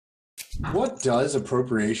What does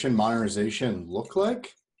appropriation modernization look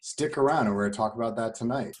like? Stick around and we're going to talk about that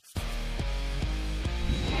tonight.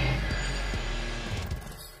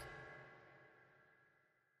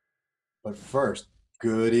 But first,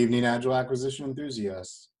 good evening, Agile Acquisition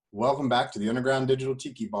enthusiasts. Welcome back to the Underground Digital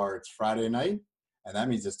Tiki Bar. It's Friday night, and that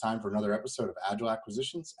means it's time for another episode of Agile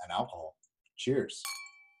Acquisitions and Alcohol. Cheers.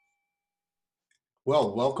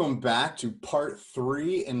 Well, welcome back to part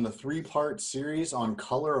 3 in the 3-part series on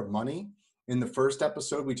color of money. In the first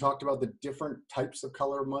episode, we talked about the different types of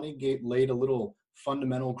color of money, laid a little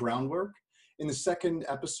fundamental groundwork. In the second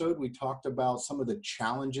episode, we talked about some of the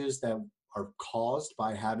challenges that are caused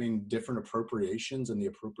by having different appropriations and the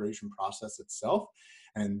appropriation process itself.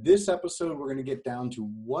 And in this episode, we're going to get down to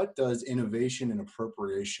what does innovation and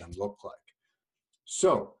appropriation look like.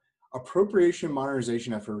 So, appropriation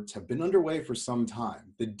modernization efforts have been underway for some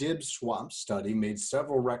time. The DIB SWAP study made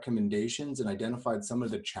several recommendations and identified some of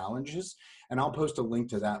the challenges, and I'll post a link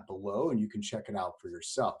to that below and you can check it out for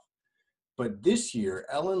yourself. But this year,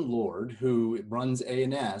 Ellen Lord, who runs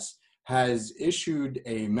A&S, has issued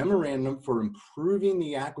a memorandum for improving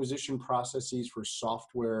the acquisition processes for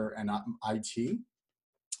software and IT,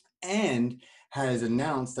 and has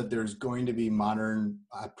announced that there's going to be modern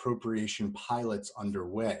appropriation pilots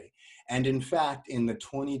underway. And in fact, in the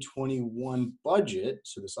 2021 budget,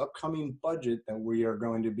 so this upcoming budget that we are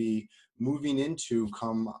going to be moving into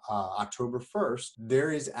come October 1st,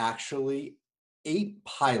 there is actually 8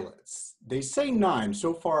 pilots. They say 9.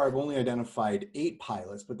 So far, I've only identified 8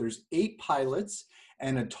 pilots, but there's 8 pilots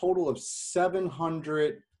and a total of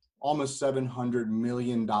almost $700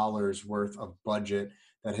 million worth of budget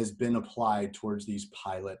that has been applied towards these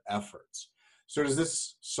pilot efforts. So does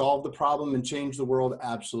this solve the problem and change the world?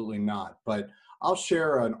 Absolutely not. But I'll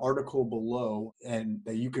share an article below and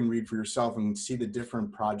that you can read for yourself and see the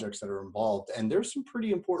different projects that are involved. And there's some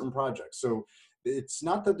pretty important projects. So it's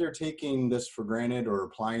not that they're taking this for granted or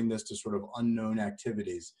applying this to sort of unknown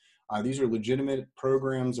activities. These are legitimate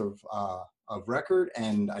programs of record,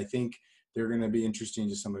 and I think they're going to be interesting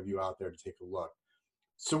to some of you out there to take a look.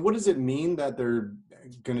 So what does it mean that they're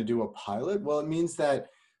going to do a pilot? Well, it means that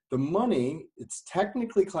the money, it's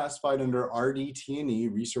technically classified under RDT&E,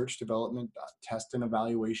 Research Development Test and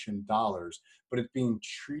Evaluation dollars, but it's being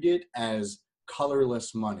treated as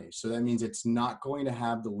colorless money. So that means it's not going to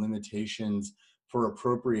have the limitations for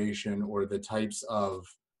appropriation or the types of,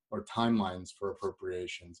 or timelines for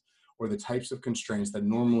appropriations, or the types of constraints that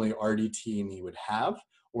normally RDT&E would have,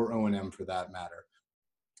 or O&M for that matter.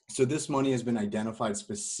 So this money has been identified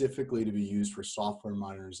specifically to be used for software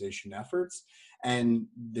modernization efforts, and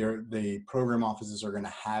the program offices are going to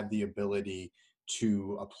have the ability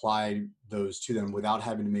to apply those to them without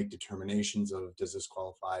having to make determinations of does this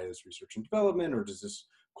qualify as research and development or does this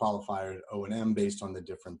qualify as O&M based on the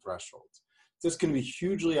different thresholds. This can be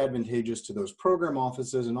hugely advantageous to those program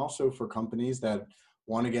offices and also for companies that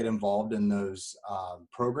want to get involved in those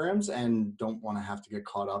programs and don't want to have to get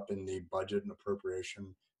caught up in the budget and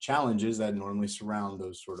appropriation challenges that normally surround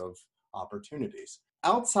those sort of opportunities.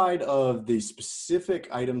 Outside of the specific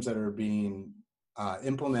items that are being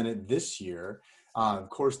implemented this year, of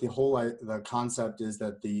course, the concept is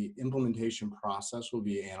that the implementation process will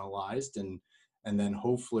be analyzed, and then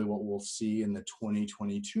hopefully what we'll see in the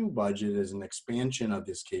 2022 budget is an expansion of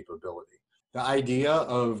this capability. The idea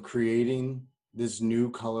of creating this new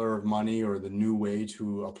color of money or the new way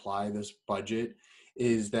to apply this budget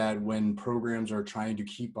is that when programs are trying to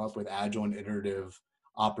keep up with agile and iterative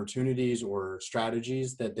opportunities or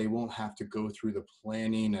strategies, that they won't have to go through the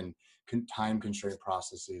planning and time constraint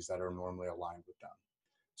processes that are normally aligned with them.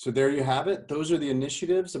 So there you have it. Those are the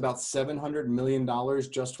initiatives, about $700 million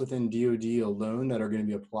just within DoD alone that are going to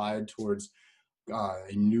be applied towards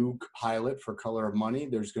a new pilot for color of money.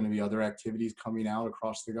 There's going to be other activities coming out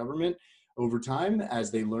across the government over time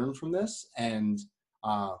as they learn from this, and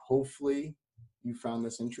hopefully you found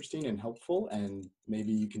this interesting and helpful, and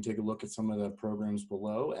maybe you can take a look at some of the programs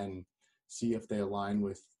below and see if they align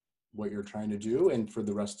with what you're trying to do. And for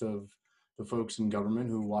the rest of the folks in government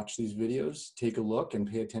who watch these videos, take a look and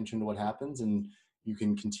pay attention to what happens, and you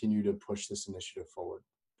can continue to push this initiative forward.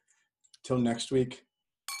 Till next week,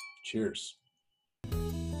 cheers.